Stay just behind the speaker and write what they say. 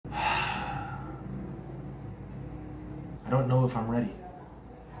don't know if I'm ready.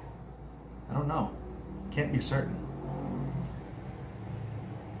 I don't know. Can't be certain.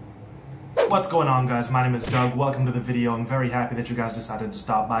 What's going on, guys? My name is Doug. Welcome to the video. I'm very happy that you guys decided to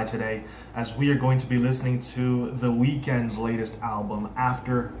stop by today, as we are going to be listening to The Weeknd's latest album,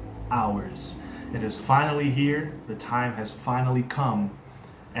 After Hours. It is finally here. The time has finally come.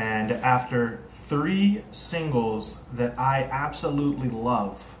 And after 3 singles that I absolutely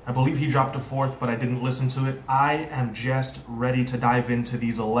love, I believe he dropped a 4th, but I didn't listen to it. I am just ready to dive into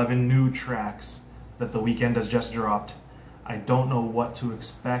these 11 new tracks that The Weeknd has just dropped. I don't know what to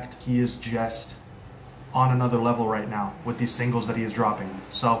expect. He is just on another level right now with these singles that he is dropping.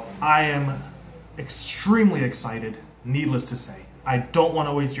 So I am extremely excited, needless to say. I don't want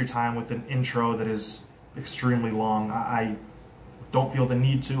to waste your time with an intro that is extremely long. I don't feel the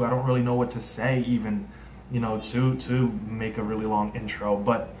need to. I don't really know what to say even, to make a really long intro.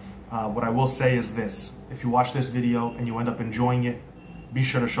 But what I will say is this: if you watch this video and you end up enjoying it, be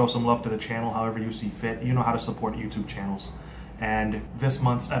sure to show some love to the channel however you see fit. You know how to support YouTube channels. And this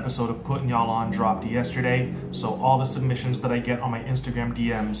month's episode of Putting Y'all On dropped yesterday, so all the submissions that I get on my Instagram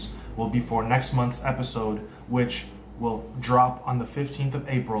DMs will be for next month's episode, which will drop on the 15th of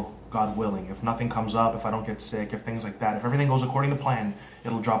April, God willing. If nothing comes up, if I don't get sick, if things like that, if everything goes according to plan,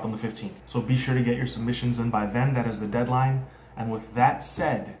 it'll drop on the 15th. So be sure to get your submissions in by then. That is the deadline. And with that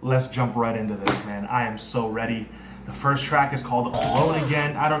said, let's jump right into this, man. I am so ready. The first track is called Alone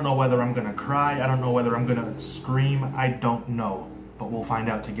Again. I don't know whether I'm gonna cry. I don't know whether I'm gonna scream. I don't know, but we'll find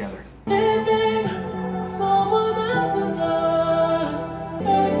out together. Living someone else's life,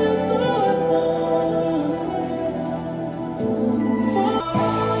 life is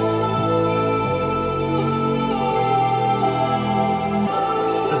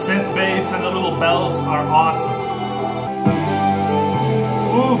The synth bass and the little bells are awesome.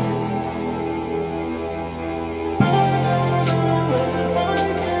 Oof.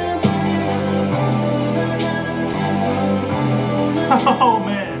 Oh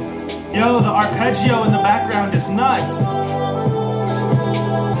man. Yo, the arpeggio in the background is nuts.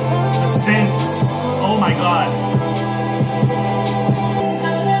 The synths. Oh my god.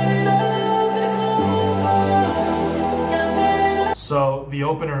 So the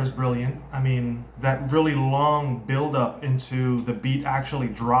opener is brilliant. I mean, that really long build-up into the beat actually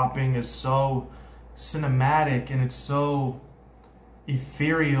dropping is so cinematic, and it's so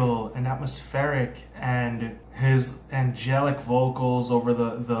ethereal and atmospheric, and his angelic vocals over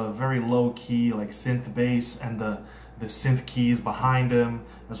the very low key like synth bass and the synth keys behind him,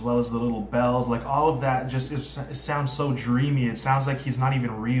 as well as the little bells, like all of that just it sounds so dreamy. It sounds like he's not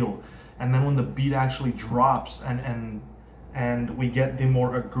even real. And then when the beat actually drops and we get the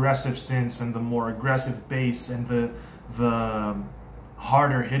more aggressive synths and the more aggressive bass and the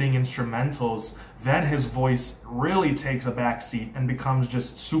harder hitting instrumentals, then his voice really takes a backseat and becomes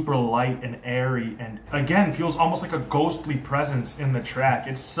just super light and airy, and again feels almost like a ghostly presence in the track.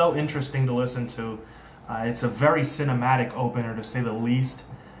 It's so interesting to listen to. It's a very cinematic opener, to say the least,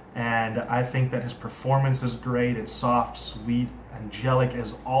 and I think that his performance is great. It's soft, sweet, angelic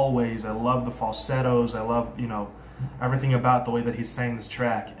as always. I love the falsettos. I love, everything about the way that he's sang this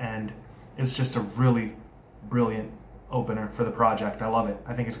track, and it's just a really brilliant opener for the project. I love it.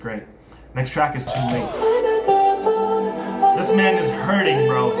 I think it's great. Next track is Too Late. This man is hurting,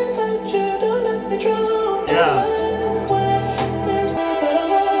 bro. Yeah.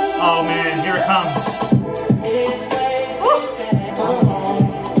 Oh man, here it comes.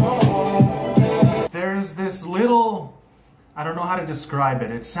 There's this little, I don't know how to describe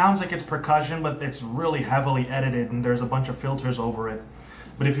it. It sounds like it's percussion, but it's really heavily edited and there's a bunch of filters over it.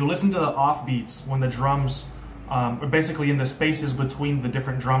 But if you listen to the offbeats, when the drums, basically in the spaces between the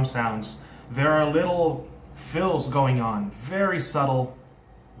different drum sounds, there are little fills going on. Very subtle,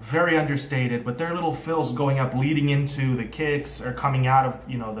 very understated, but there are little fills going up leading into the kicks or coming out of,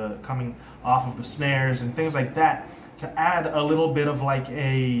 coming off of the snares and things like that, to add a little bit of like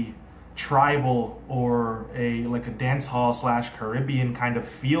a tribal or like a dance hall / Caribbean kind of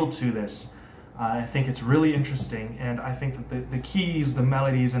feel to this. I think it's really interesting, and I think that the keys, the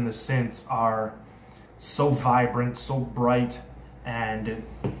melodies, and the synths are so vibrant, so bright, and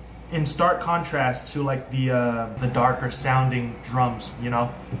in stark contrast to like the darker sounding drums,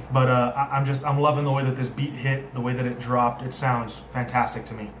 But I'm loving the way that this beat hit, the way that it dropped. It sounds fantastic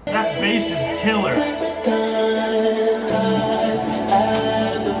to me. That bass is killer.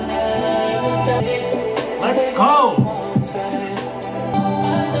 Let's go.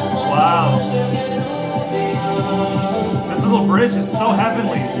 Wow. This little bridge is so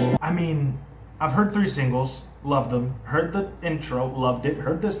heavenly. I mean, I've heard 3 singles, loved them. Heard the intro, loved it.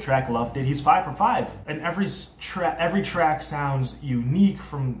 Heard this track, loved it. He's 5 for 5. And every track sounds unique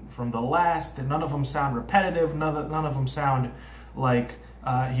from the last. And none of them sound repetitive. None of them sound like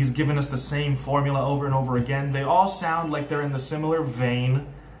he's given us the same formula over and over again. They all sound like they're in the similar vein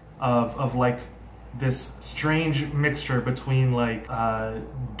of like this strange mixture between like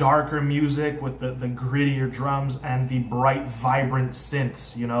darker music with the grittier drums and the bright, vibrant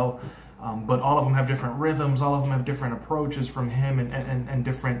synths, you know? But all of them have different rhythms, all of them have different approaches from him and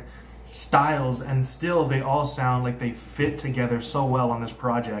different styles, and still they all sound like they fit together so well on this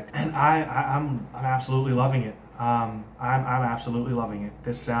project. And I'm absolutely loving it. I'm absolutely loving it.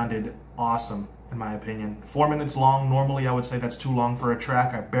 This sounded awesome, in my opinion. 4 minutes long. Normally I would say that's too long for a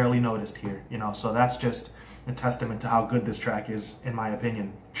track. I barely noticed here, you know, so that's just a testament to how good this track is, in my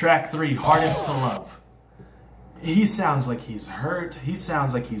opinion. Track 3, Hardest to Love. He sounds like he's hurt. He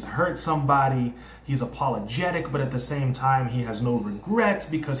sounds like he's hurt somebody. He's apologetic, but at the same time, he has no regrets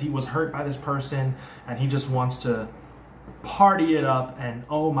because he was hurt by this person, and he just wants to party it up. And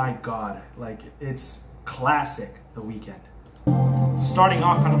oh my God, like, it's classic The Weeknd. Starting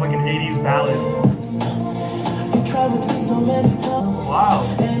off kind of like an 80s ballad. Wow.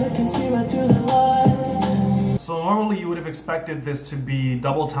 So normally you would have expected this to be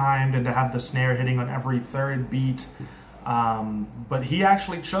double timed and to have the snare hitting on every 3rd beat. But he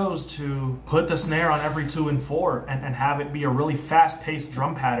actually chose to put the snare on every 2 and 4 and have it be a really fast-paced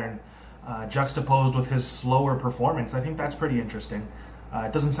drum pattern juxtaposed with his slower performance. I think that's pretty interesting.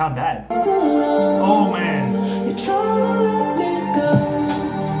 It doesn't sound bad. Oh man.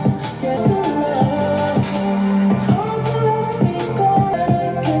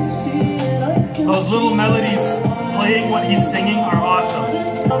 Those little melodies playing what he's singing are awesome.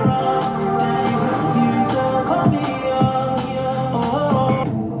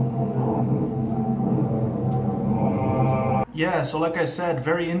 Yeah, so like I said,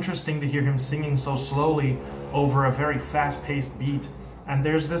 very interesting to hear him singing so slowly over a very fast-paced beat. And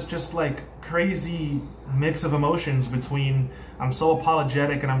there's this just like crazy mix of emotions between I'm so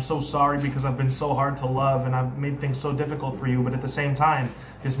apologetic and I'm so sorry because I've been so hard to love and I've made things so difficult for you, but at the same time,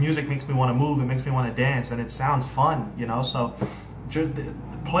 this music makes me want to move, it makes me want to dance, and it sounds fun, you know? So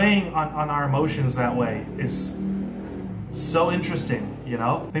playing on our emotions that way is so interesting, you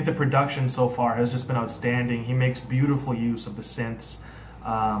know? I think the production so far has just been outstanding. He makes beautiful use of the synths.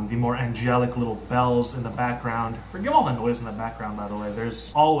 The more angelic little bells in the background. Forgive all the noise in the background, by the way.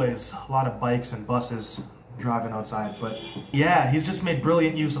 There's always a lot of bikes and buses driving outside, but yeah, he's just made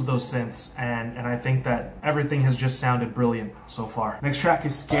brilliant use of those synths, and I think that everything has just sounded brilliant so far. Next track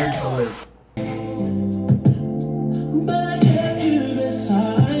is Scared to Live. But I kept you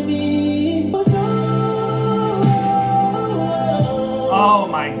beside me. Oh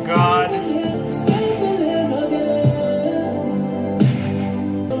my God.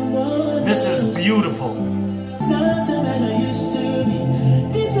 This is beautiful. Not the man I used to be.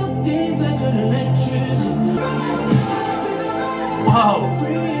 Did some things I couldn't let you see. Whoa,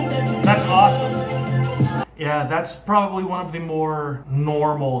 that's awesome. Yeah, that's probably one of the more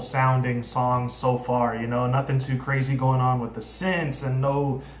normal sounding songs so far, you know, nothing too crazy going on with the synths and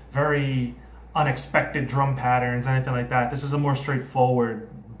no very unexpected drum patterns, anything like that. This is a more straightforward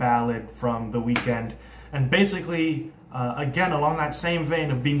ballad from The Weeknd, and basically again, along that same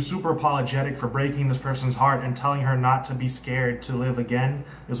vein of being super apologetic for breaking this person's heart and telling her not to be scared to live again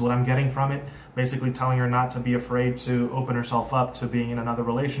is what I'm getting from it. Basically telling her not to be afraid to open herself up to being in another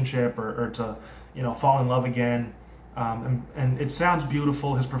relationship or to, you know, fall in love again. And it sounds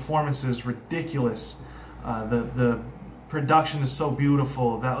beautiful. His performance is ridiculous. The production is so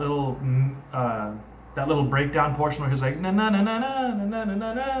beautiful. That little breakdown portion where he's like na na na na na na na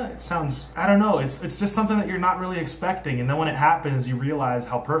na na. It sounds, I don't know, it's just something that you're not really expecting, and then when it happens you realize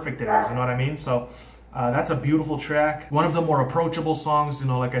how perfect it is, you know what I mean? So that's a beautiful track. One of the more approachable songs, you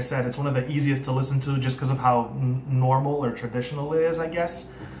know, like I said, it's one of the easiest to listen to just because of how normal or traditional it is, I guess.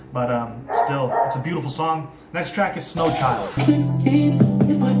 But still, it's a beautiful song. Next track is Snow Child.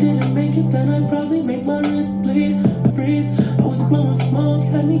 If I didn't make it, then I'd probably make my wrist bleed. Freeze. I was blowing smoke,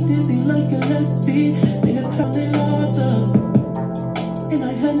 had me dizzy like a lesbian. Niggas how they locked up, and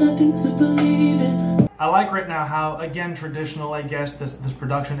I had nothing to believe in. I like right now how, again, traditional, I guess, this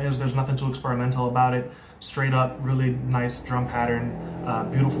production is. There's nothing too experimental about it. Straight up, really nice drum pattern,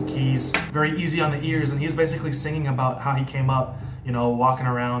 beautiful keys, very easy on the ears, and he's basically singing about how he came up, you know, walking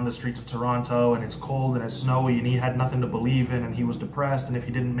around the streets of Toronto, and it's cold and it's snowy, and he had nothing to believe in, and he was depressed, and if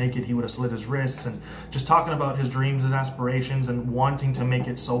he didn't make it, he would have slit his wrists, and just talking about his dreams, his aspirations, and wanting to make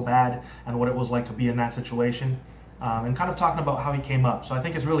it so bad, and what it was like to be in that situation. and kind of talking about how he came up. So I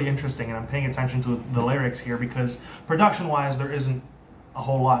think it's really interesting, and I'm paying attention to the lyrics here because production-wise, there isn't a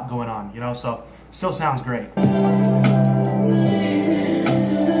whole lot going on, you know, so still sounds great. I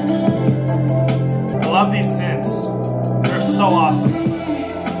love these synths. They're so awesome.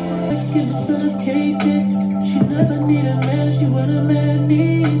 She never need a man, she what a man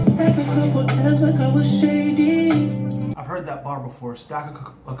needs. Stack a couple M's like I was shady. I've heard that bar before. Stack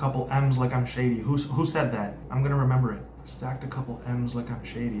a couple M's like I'm shady. Who said that? I'm gonna remember it. Stacked a couple M's like I'm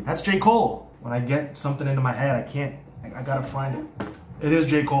shady. That's J. Cole. When I get something into my head, I gotta find it. It is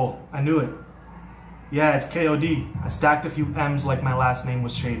J. Cole. I knew it. Yeah, it's K.O.D. I stacked a few M's like my last name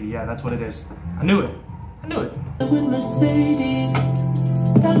was shady. Yeah, that's what it is. I knew it. I knew it. With Mercedes,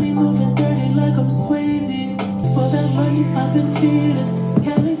 got me moving dirty like I'm Swayze. For that money I've been feeling.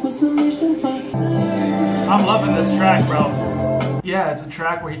 Cali was the mission, but I'm loving this track, bro. Yeah, it's a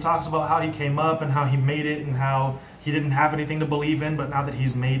track where he talks about how he came up and how he made it and how he didn't have anything to believe in, but now that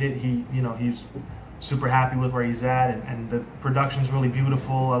he's made it, he's super happy with where he's at, and the production's really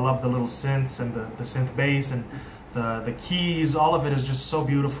beautiful. I love the little synths and the synth bass and the keys. All of it is just so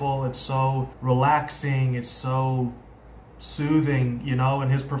beautiful. It's so relaxing. It's so soothing, you know,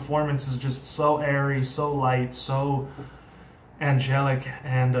 and his performance is just so airy, so light, so angelic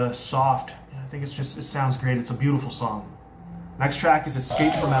and soft. I think it sounds great. It's a beautiful song. Next track is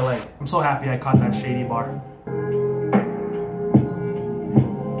Escape from LA. I'm so happy I caught that shady bar.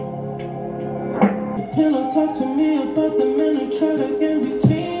 Pillow talk to me about the men who try to get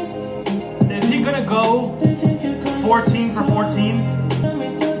between. Is he gonna go 14 for 14? Let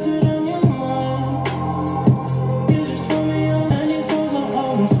me touch it on your mind. You just want me on, and these songs will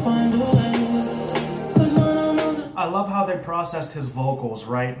always find a way. 'Cause when I'm on the I love how they processed his vocals,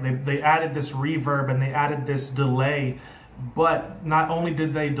 right? They added this reverb and they added this delay, but not only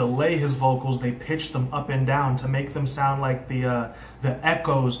did they delay his vocals, they pitched them up and down to make them sound like the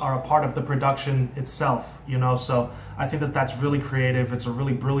echoes are a part of the production itself, you know? So I think that that's really creative. It's a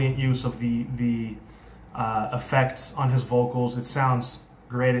really brilliant use of the effects on his vocals. It sounds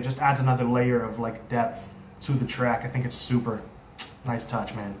great. It just adds another layer of like depth to the track. I think it's super nice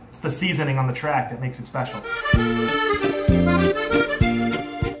touch, man. It's the seasoning on the track that makes it special.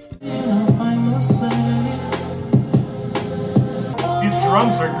 I'm a slave. These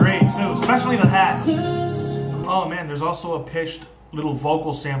drums are great too, especially the hats. Oh man, there's also a pitched little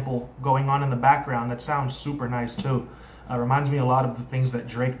vocal sample going on in the background that sounds super nice too. Reminds me a lot of the things that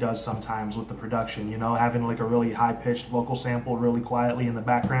Drake does sometimes with the production, you know, having like a really high-pitched vocal sample really quietly in the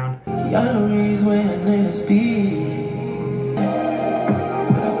background. Keanu's where niggas be. But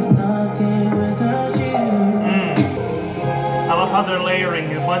I'll be nothing without you. I love how they're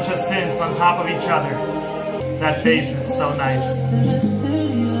layering a bunch of synths on top of each other. That bass is so nice. To the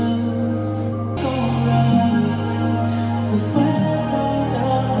studio, go ride, to sweat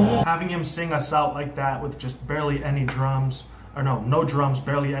down. Having him sing us out like that with just barely any drums, or no drums,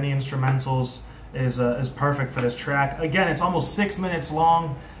 barely any instrumentals is perfect for this track. Again, it's almost 6 minutes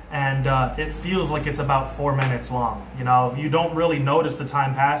long, and it feels like it's about 4 minutes long. You know, you don't really notice the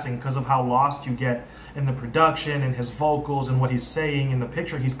time passing because of how lost you get in the production and his vocals and what he's saying and the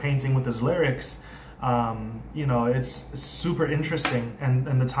picture he's painting with his lyrics. You know, it's super interesting,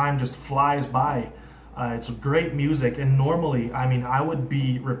 and the time just flies by. It's great music, and normally, I mean, I would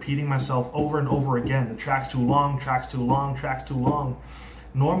be repeating myself over and over again. The track's too long, track's too long, track's too long.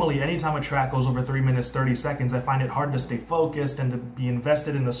 Normally, anytime a track goes over 3 minutes, 30 seconds, I find it hard to stay focused and to be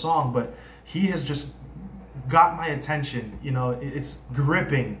invested in the song, but he has just got my attention. You know, it's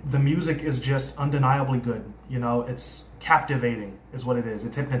gripping. The music is just undeniably good. You know, it's captivating is what it is.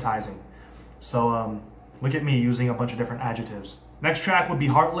 It's hypnotizing. So look at me using a bunch of different adjectives. Next track would be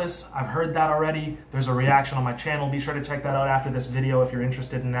Heartless. I've heard that already. There's a reaction on my channel. Be sure to check that out after this video if you're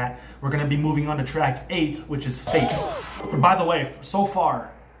interested in that. We're going to be moving on to track 8, which is Fate. But by the way, so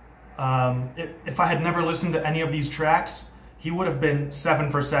far, if I had never listened to any of these tracks, he would have been 7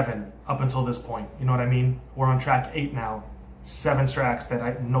 for 7 up until this point. You know what I mean? We're on track 8 now. 7 tracks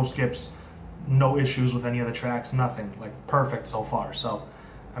that no skips, no issues with any of the tracks, nothing. Like, perfect so far. So,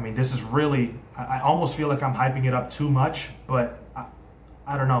 I mean, this is really, I almost feel like I'm hyping it up too much, but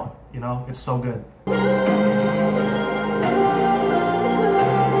I don't know, you know, it's so good.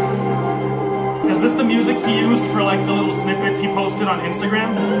 Is this the music he used for like the little snippets he posted on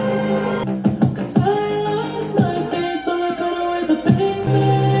Instagram? Cause I lost my faith, so I got away the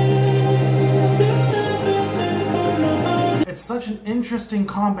baby. It's such an interesting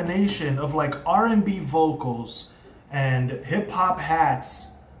combination of like R&B vocals and hip-hop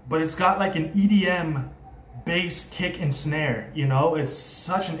hats, but it's got like an EDM bass, kick, and snare. You know, it's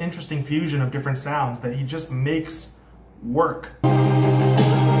such an interesting fusion of different sounds that he just makes work.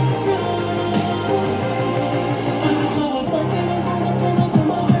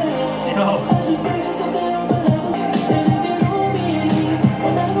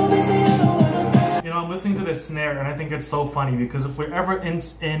 Listening to this snare, and I think it's so funny because if we're ever in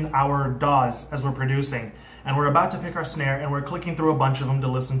our DAWs as we're producing and we're about to pick our snare and we're clicking through a bunch of them to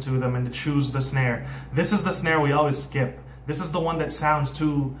listen to them and to choose the snare, this is the snare we always skip. This is the one that sounds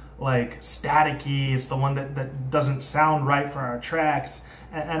too like staticky. It's the one that doesn't sound right for our tracks.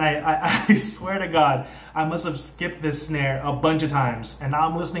 And I swear to God, I must have skipped this snare a bunch of times, and now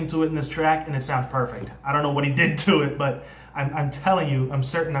I'm listening to it in this track and it sounds perfect. I don't know what he did to it, but I'm telling you, I'm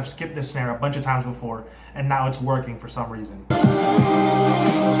certain I've skipped this snare a bunch of times before, and now it's working for some reason.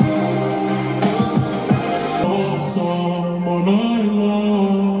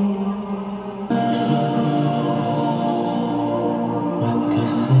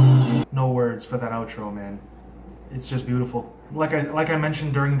 No words for that outro, man. It's just beautiful. Like I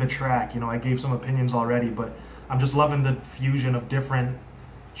mentioned during the track, you know, I gave some opinions already, but I'm just loving the fusion of different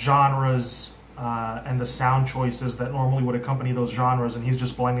genres and the sound choices that normally would accompany those genres, and he's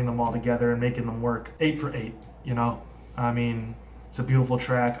just blending them all together and making them work. 8 for 8, you know? I mean, it's a beautiful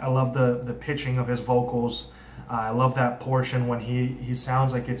track. I love the pitching of his vocals. I love that portion when he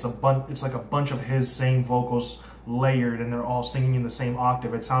sounds like it's like a bunch of his same vocals layered, and they're all singing in the same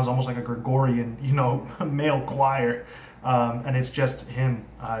octave. It sounds almost like a Gregorian, you know, male choir. And it's just him.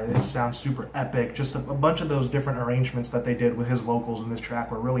 It sounds super epic. Just a bunch of those different arrangements that they did with his vocals in this track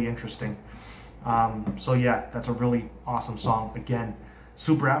were really interesting. So yeah, that's a really awesome song. Again,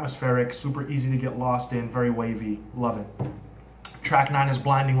 super atmospheric, super easy to get lost in, very wavy. Love it. Track 9 is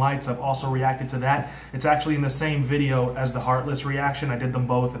Blinding Lights. I've also reacted to that. It's actually in the same video as the Heartless reaction. I did them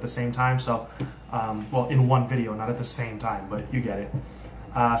both at the same time, so, well, in one video, not at the same time, but you get it.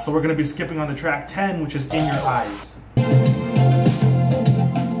 So we're going to be skipping on to track 10, which is In Your Eyes.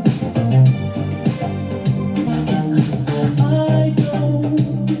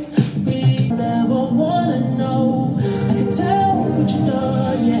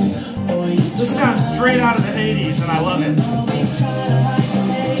 This sounds straight out of the 80s, and I love it.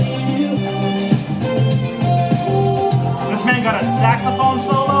 This man got a saxophone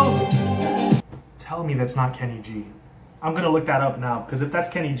solo? Tell me that's not Kenny G. I'm gonna look that up now, because if that's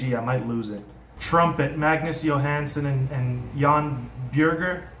Kenny G, I might lose it. Trumpet, Magnus Johansson and Jan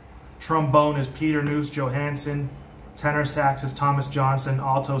Bjerger. Trombone is Peter Noose Johansson. Tenor sax is Thomas Johnson.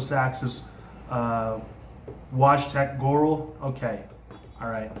 Alto sax is Wojtek Gorel. Okay, all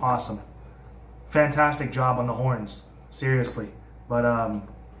right, awesome. Fantastic job on the horns, seriously. But God,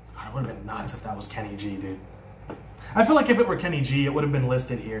 it would have been nuts if that was Kenny G, dude. I feel like if it were Kenny G, it would have been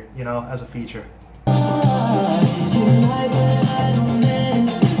listed here, you know, as a feature.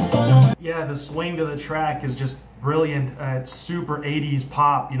 Yeah, the swing to the track is just brilliant. It's super 80s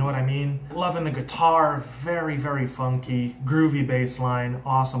pop, you know what I mean? Loving the guitar, very, very funky, groovy bass line,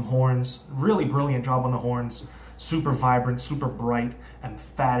 awesome horns, really brilliant job on the horns. Super vibrant, super bright,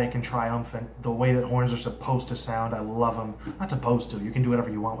 emphatic, and triumphant. The way that horns are supposed to sound, I love them. Not supposed to, you can do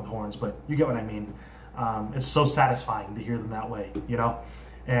whatever you want with horns, but you get what I mean. It's so satisfying to hear them that way, you know?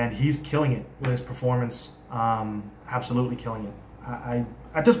 And he's killing it with his performance, absolutely killing it.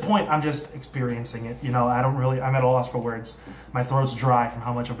 At this point, I'm just experiencing it, you know? I'm at a loss for words. My throat's dry from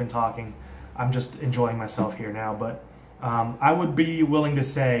how much I've been talking. I'm just enjoying myself here now, but I would be willing to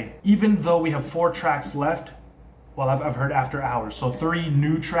say, even though we have 4 tracks left, well, I've heard After Hours, so 3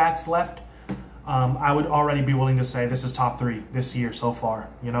 new tracks left. I would already be willing to say this is top 3 this year so far,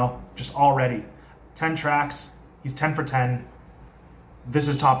 you know? Just already. 10 tracks, he's 10 for 10. This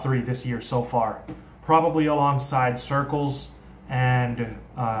is top 3 this year so far. Probably alongside Circles and,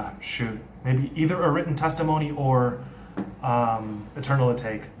 shoot, maybe either A Written Testimony or Eternal to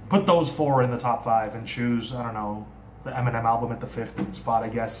Take. Put those 4 in the top 5 and choose, I don't know, the Eminem album at the 5th spot, I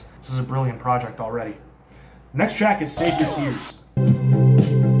guess. This is a brilliant project already. Next track is Save Your Tears.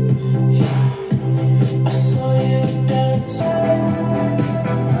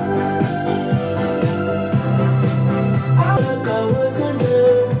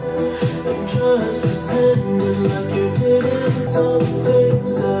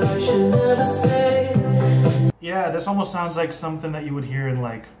 Yeah, this almost sounds like something that you would hear in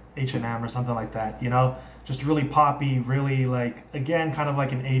like H&M or something like that, you know? Just really poppy, really like, again, kind of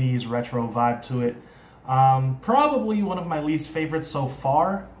like an 80s retro vibe to it. Probably one of my least favorites so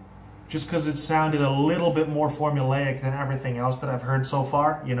far, just because it sounded a little bit more formulaic than everything else that I've heard so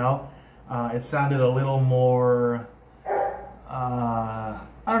far, you know? It sounded a little more,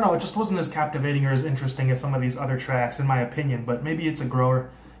 I don't know, it just wasn't as captivating or as interesting as some of these other tracks, in my opinion. But maybe it's a grower.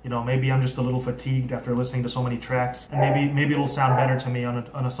 You know, maybe I'm just a little fatigued after listening to so many tracks, and maybe it'll sound better to me on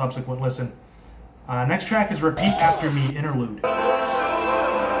a subsequent listen. Next track is Repeat After Me Interlude.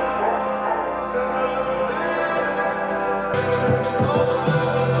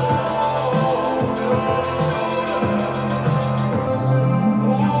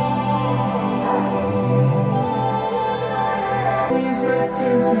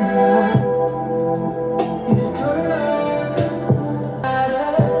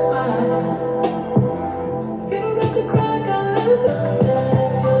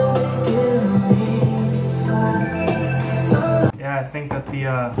 I think that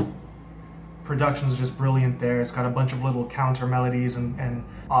the production is just brilliant there. It's got a bunch of little counter melodies and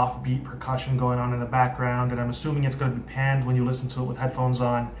offbeat percussion going on in the background, and I'm assuming it's going to be panned when you listen to it with headphones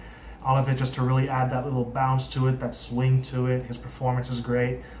on. All of it just to really add that little bounce to it, that swing to it. His performance is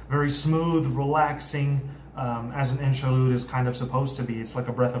great. Very smooth, relaxing, as an interlude is kind of supposed to be. It's like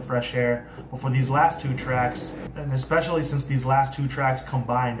a breath of fresh air. But for these last two tracks, and especially since these last two tracks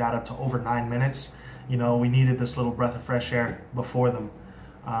combined add up to over 9 minutes, you know, we needed this little breath of fresh air before them.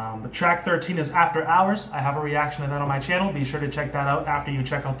 But track 13 is After Hours. I have a reaction to that on my channel. Be sure to check that out after you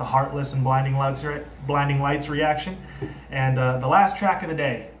check out the Heartless and Blinding Lights reaction. And the last track of the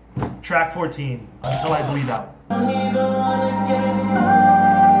day, track 14, Until I Bleed Out.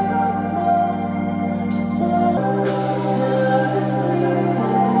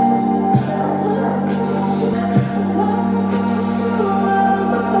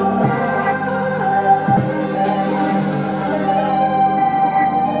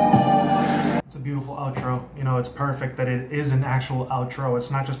 Outro. You know, it's perfect that it is an actual outro.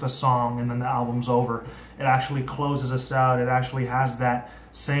 It's not just a song and then the album's over. It actually closes us out. It actually has that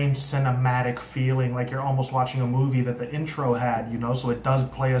same cinematic feeling, like you're almost watching a movie that the intro had, you know, so it does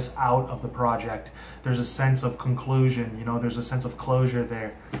play us out of the project. There's a sense of conclusion, you know, there's a sense of closure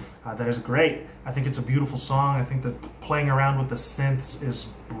there. That is great. I think it's a beautiful song. I think that playing around with the synths is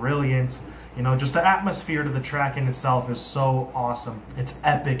brilliant. You know, just the atmosphere to the track in itself is so awesome. It's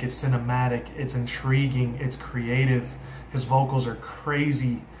epic, it's cinematic, it's intriguing, it's creative. His vocals are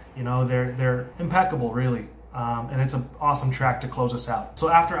crazy. You know, they're impeccable, really. And it's an awesome track to close us out. So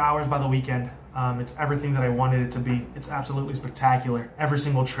After Hours by The Weeknd, it's everything that I wanted it to be. It's absolutely spectacular. Every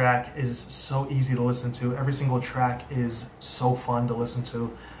single track is so easy to listen to. Every single track is so fun to listen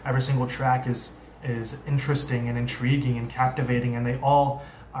to. Every single track is interesting and intriguing and captivating, and they all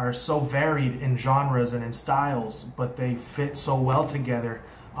are so varied in genres and in styles, but they fit so well together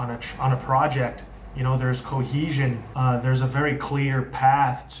on a project. You know, there's cohesion. There's a very clear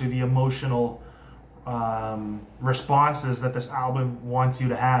path to the emotional responses that this album wants you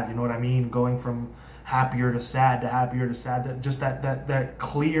to have. You know what I mean? Going from happier to sad to happier to sad. That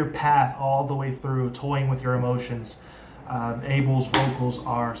clear path all the way through, toying with your emotions. Abel's vocals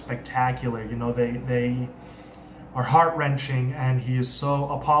are spectacular. You know, they are heart-wrenching, and he is so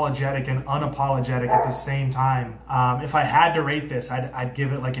apologetic and unapologetic at the same time. If I had to rate this, I'd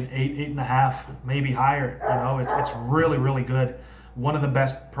give it like an 8, 8.5, maybe higher. You know, it's really, really good. One of the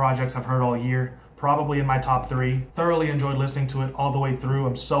best projects I've heard all year. Probably in my top 3. Thoroughly enjoyed listening to it all the way through.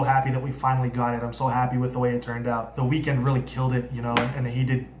 I'm so happy that we finally got it. I'm so happy with the way it turned out. The Weeknd really killed it, you know, and he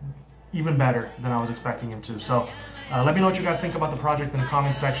did even better than I was expecting him to. So let me know what you guys think about the project in the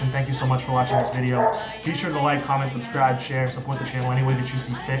comments section. Thank you so much for watching this video. Be sure to like, comment, subscribe, share, support the channel any way that you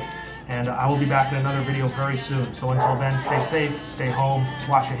see fit. And I will be back in another video very soon. So until then, stay safe, stay home,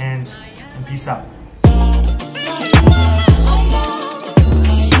 wash your hands, and peace out.